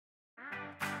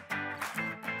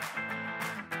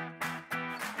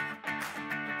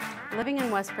Living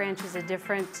in West Branch is a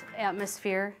different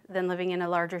atmosphere than living in a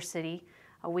larger city.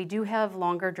 We do have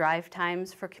longer drive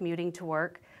times for commuting to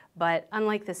work, but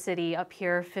unlike the city, up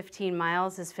here 15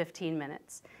 miles is 15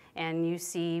 minutes. And you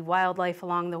see wildlife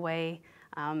along the way,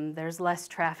 there's less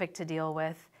traffic to deal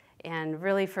with, and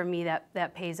really for me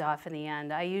that pays off in the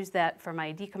end. I use that for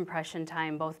my decompression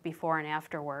time both before and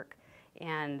after work,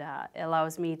 and it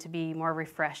allows me to be more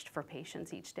refreshed for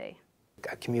patients each day.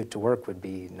 A commute to work would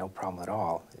be no problem at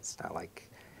all. It's not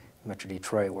like Metro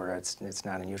Detroit where it's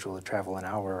not unusual to travel an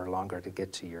hour or longer to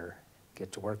get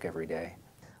to work every day.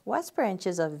 West Branch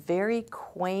is a very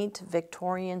quaint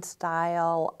Victorian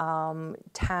style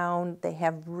town. They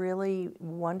have really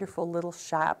wonderful little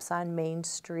shops on Main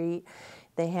Street.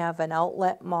 They have an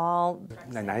outlet mall.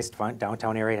 A nice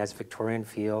downtown area has Victorian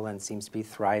feel and seems to be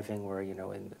thriving where, you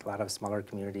know, in a lot of smaller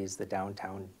communities the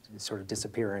downtown is sort of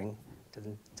disappearing.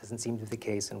 Doesn't seem to be the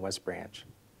case in West Branch.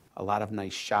 A lot of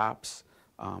nice shops,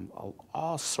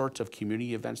 all sorts of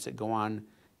community events that go on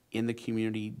in the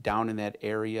community, down in that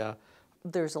area.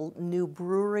 There's a new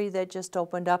brewery that just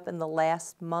opened up in the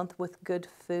last month with good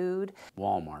food.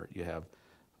 Walmart, you have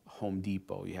Home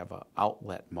Depot, you have an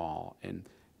outlet mall, and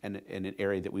an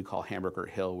area that we call Hamburger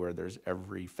Hill where there's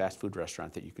every fast food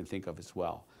restaurant that you can think of as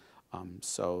well.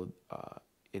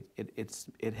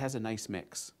 It has a nice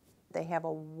mix. They have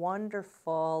a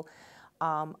wonderful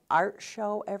art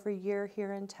show every year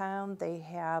here in town. They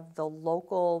have the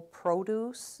local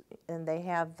produce, and they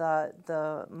have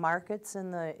the markets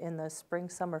in the spring,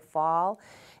 summer, fall,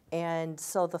 and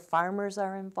so the farmers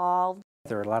are involved.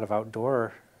 There are a lot of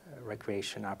outdoor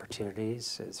recreation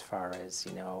opportunities as far as,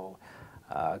 you know,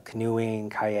 canoeing,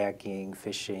 kayaking,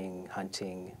 fishing,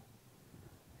 hunting.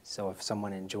 So if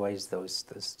someone enjoys those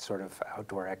sort of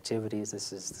outdoor activities,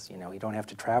 this is, you know, you don't have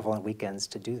to travel on weekends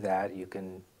to do that. You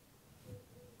can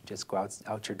just go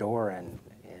out your door and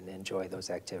enjoy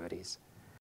those activities.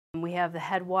 We have the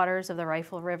headwaters of the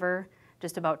Rifle River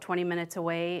just about 20 minutes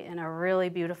away in a really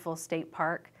beautiful state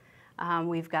park.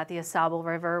 We've got the AuSable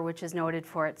River, which is noted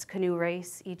for its canoe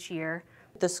race each year.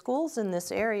 The schools in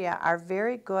this area are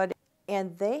very good,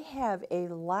 and they have a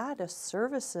lot of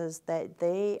services that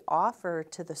they offer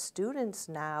to the students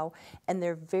now, and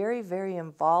they're very, very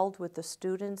involved with the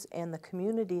students and the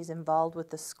communities involved with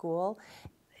the school.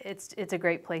 It's a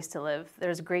great place to live.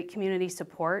 There's great community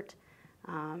support.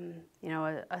 You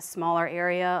know, a smaller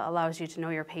area allows you to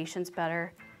know your patients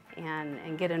better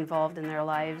and get involved in their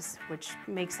lives, which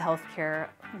makes healthcare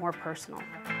more personal.